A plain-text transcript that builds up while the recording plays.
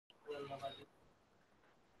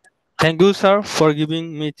Thank you, sir, for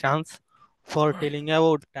giving me chance for telling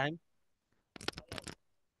about time.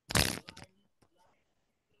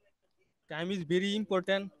 Time is very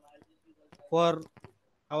important for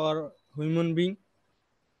our human being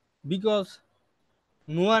because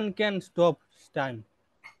no one can stop time,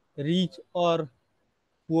 rich or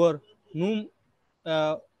poor. No,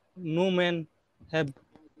 uh, no man have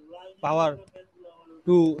power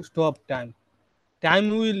to stop time. Time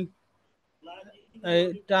will,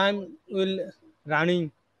 time will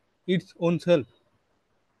running its own self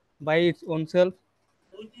by its own self,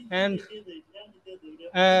 and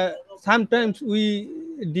sometimes we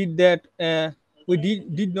did that. We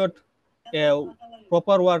did not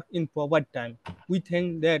proper work in proper time. We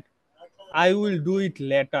think that I will do it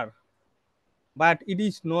later, but it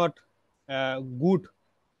is not a good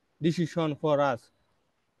decision for us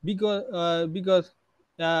because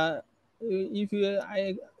if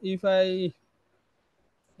if I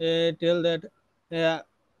tell that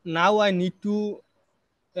now I need to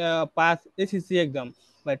pass SSC exam,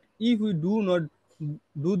 but if we do not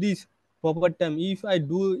do this proper time, if I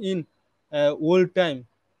do in old time,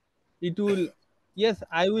 it will, yes,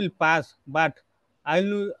 I will pass, but I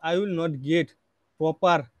will not get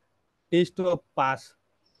proper taste of pass.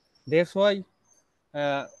 That's why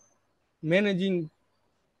uh, managing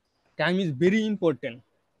time is very important.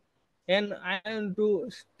 And I want to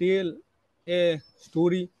tell a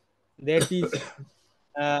story that is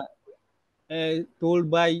uh, told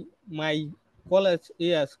by my college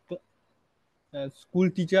school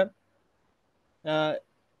teacher. Uh,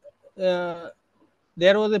 uh,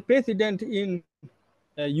 there was a president in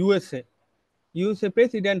USA. USA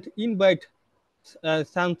president invite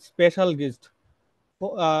some special guest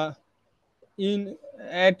uh, in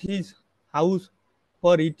at his house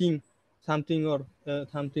for eating something or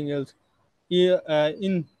something else.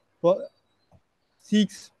 In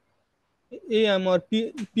 6 a.m. or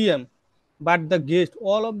p.m. But the guest,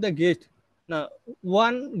 all of the guests, now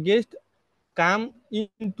one guest come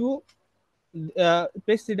into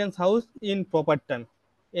president's house in proper time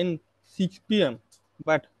in 6 p.m.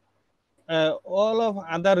 But all of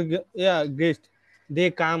other guests,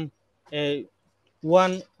 they come uh,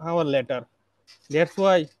 1 hour later. That's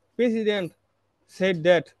why president said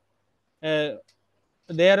that uh,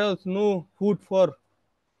 there is no food for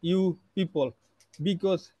you people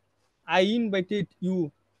because I invited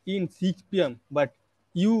you in 6 p.m. but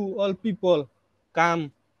you all people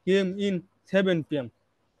came in 7 p.m.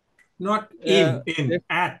 Not Uh, in,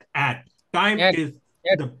 that- at. Time at is,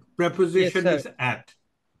 at the yes preposition sir. is at.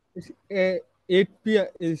 It's, 8 p.m.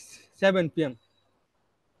 is 7 p.m.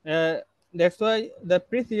 Uh, that's why the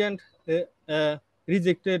president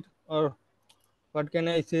rejected, or what can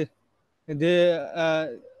I say? They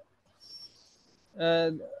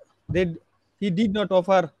uh, they he did not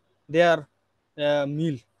offer their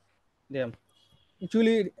meal them.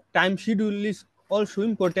 Actually, time schedule is also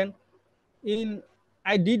important. In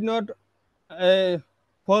I did not uh,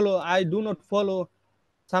 follow. I do not follow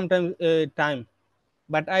sometimes time,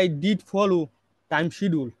 but I did follow time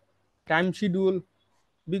schedule. Time schedule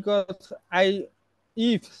because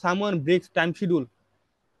if someone breaks time schedule,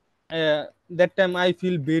 that time I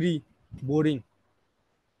feel very boring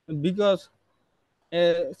because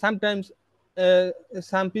sometimes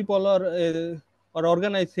some people or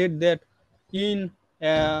organized said that in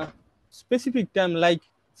specific time like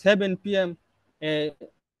 7 p.m.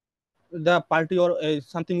 The party or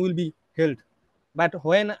something will be held, but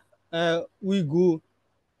when we go,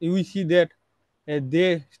 we see that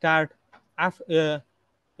they start after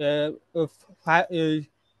fi-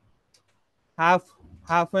 half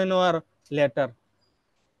half an hour later.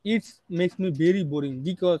 It makes me very boring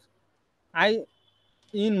because I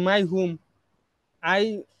in my home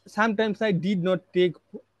I sometimes I uh, did not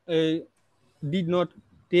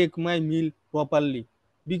take my meal properly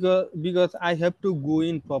because I have to go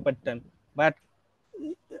in proper time. But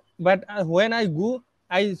when I go,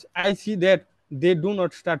 I see that they do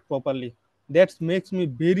not start properly. That makes me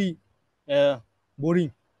very uh,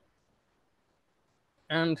 boring.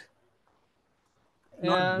 And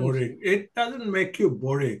Not and boring. It doesn't make you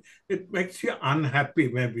boring. It makes you unhappy,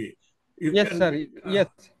 maybe. You yes, can, sir. Yes,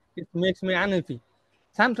 it makes me unhappy.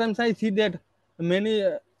 Sometimes I see that many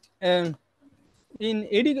uh, in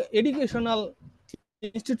educational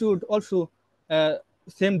institute also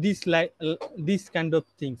same this kind of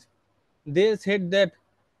things. They said that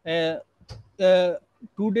uh,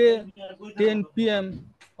 today 10 p.m.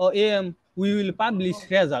 or a.m. we will publish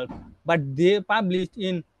result, but they published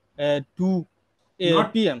in 2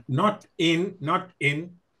 not p.m. not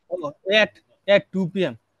in. Oh, at 2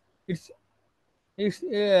 p.m. It's it's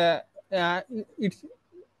it's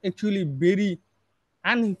actually very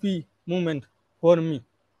unhappy moment for me.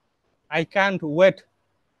 I can't wait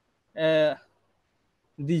uh,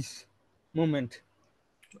 this moment.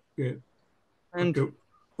 Okay. And Okay.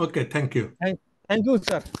 Okay. Thank you. thank, thank you,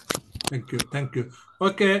 sir. Thank you. Thank you.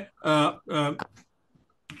 Okay.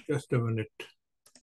 Just a minute.